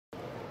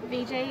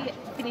Vijay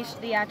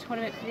finished the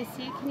tournament for this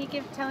year. Can you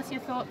tell us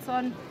your thoughts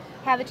on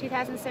how the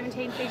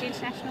 2017 Fiji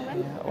International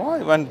went? Well,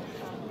 it went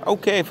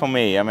okay for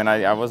me. I mean,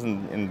 I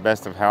wasn't in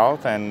best of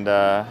health, and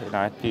I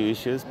had a few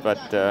issues,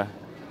 but I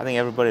think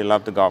everybody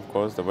loved the golf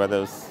course. The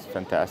weather was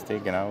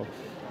fantastic. I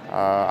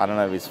don't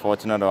know if it's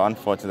fortunate or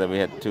unfortunate that we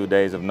had 2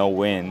 days of no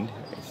wind,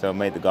 so it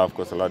made the golf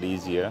course a lot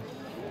easier.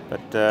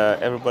 But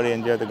everybody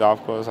enjoyed the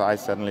golf course. I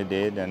certainly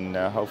did, and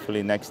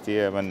hopefully next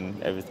year, when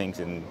everything's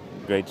in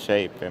great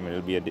shape, I mean,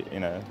 it'll be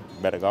a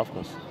better golf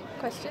course.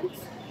 Questions?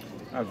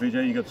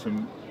 Vijay, you got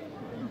some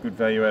good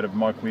value out of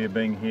Mike Weir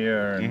being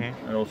here,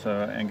 and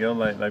also Angel.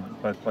 They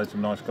both played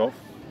some nice golf.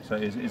 So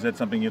is that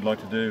something you'd like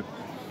to do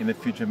in the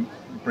future?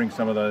 Bring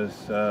some of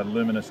those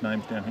luminous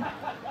names down here.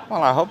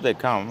 Well, I hope they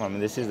come. I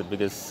mean, this is the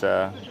biggest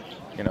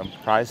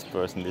prize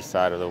purse in this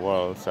side of the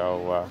world.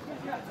 So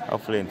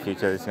hopefully in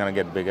future it's going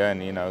to get bigger,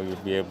 and you'll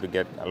be able to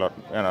get a lot.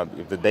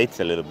 If the date's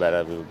a little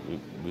better,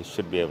 we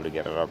should be able to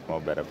get a lot more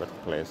better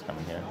players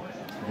coming here.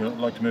 Would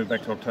you like to move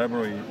back to October,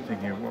 or are you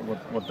thinking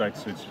what date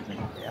suits you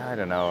think? I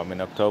don't know. I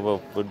mean, October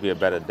would be a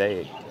better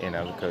date,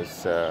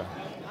 because the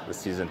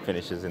season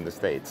finishes in the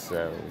States.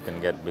 We can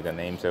get bigger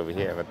names over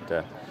here,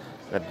 but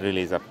that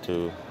really is up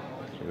to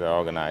the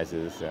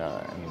organizers,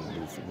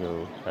 and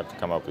we'll have to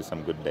come up with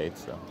some good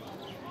dates. So.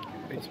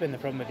 What's been the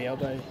problem with the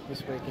elbow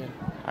this weekend?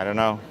 I don't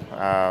know.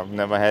 I've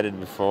never had it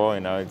before.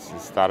 It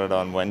started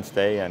on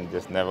Wednesday and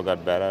just never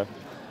got better.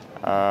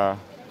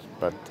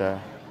 But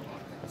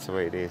that's the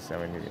way it is. I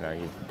mean,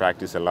 you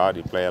practice a lot,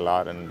 you play a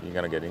lot, and you're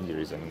going to get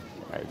injuries, and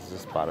it's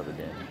just part of the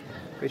game.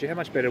 Vijay, how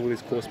much better will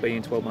this course be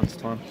in 12 months'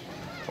 time?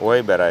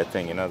 Way better, I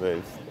think.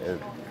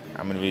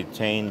 We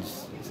changed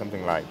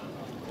something like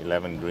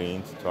 11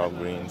 greens, 12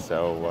 greens,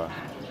 so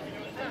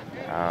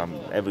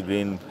every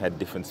green had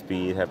different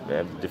speed, have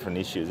different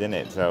issues in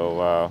it,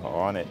 so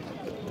on it.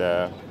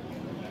 But,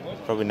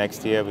 probably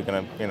next year we're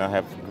going to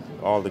have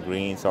all the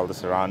greens, all the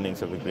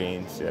surroundings of the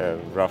greens,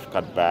 rough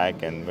cut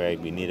back, and where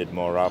we needed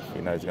more rough,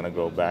 it's going to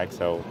go back.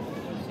 So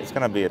it's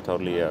going to be it's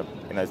going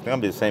to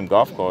be the same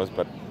golf course,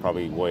 but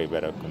probably way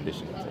better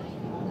conditions.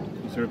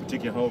 Is there a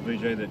particular hole,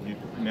 Vijay, that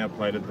you've now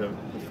played it the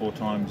 4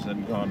 times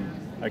and gone,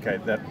 okay,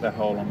 that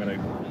hole I'm going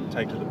to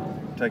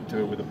take to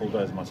it with a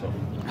bulldozer myself?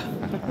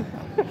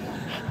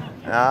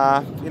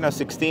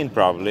 16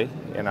 probably.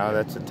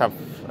 That's a tough.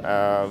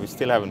 We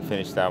still haven't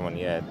finished that one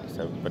yet.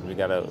 So, but we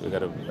gotta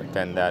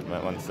attend that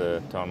once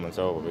the tournament's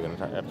over. We're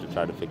gonna have to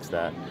try to fix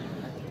that.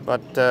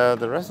 But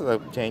the rest of the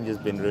change has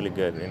been really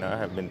good.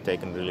 Have been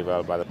taken really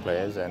well by the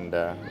players, and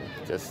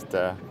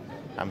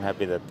I'm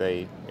happy that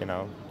they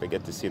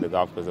get to see the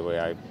golf course the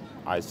way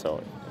I saw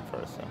it at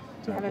first. So.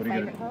 Do you have a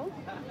favourite hole?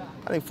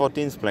 I think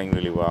 14 is playing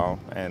really well,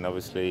 and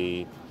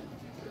obviously,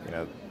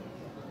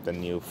 the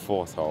new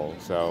 4th hole.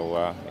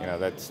 So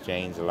that's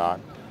changed a lot.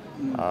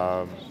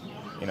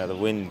 The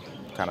wind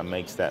kind of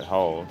makes that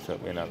hole. So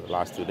the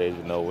last 2 days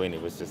with no wind,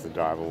 it was just a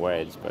driver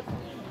wedge. But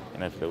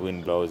if the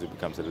wind blows, it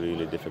becomes a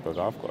really difficult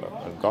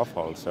golf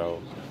hole.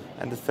 So,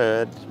 and the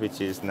 3rd,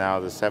 which is now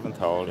the 7th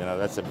hole,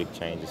 that's a big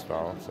change as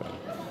well. So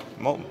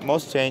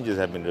most changes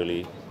have been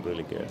really,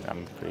 really good.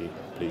 I'm pretty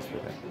pleased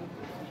with it.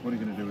 What are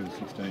you going to do with the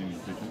 16,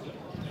 Vijay?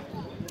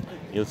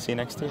 You'll see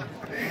next year.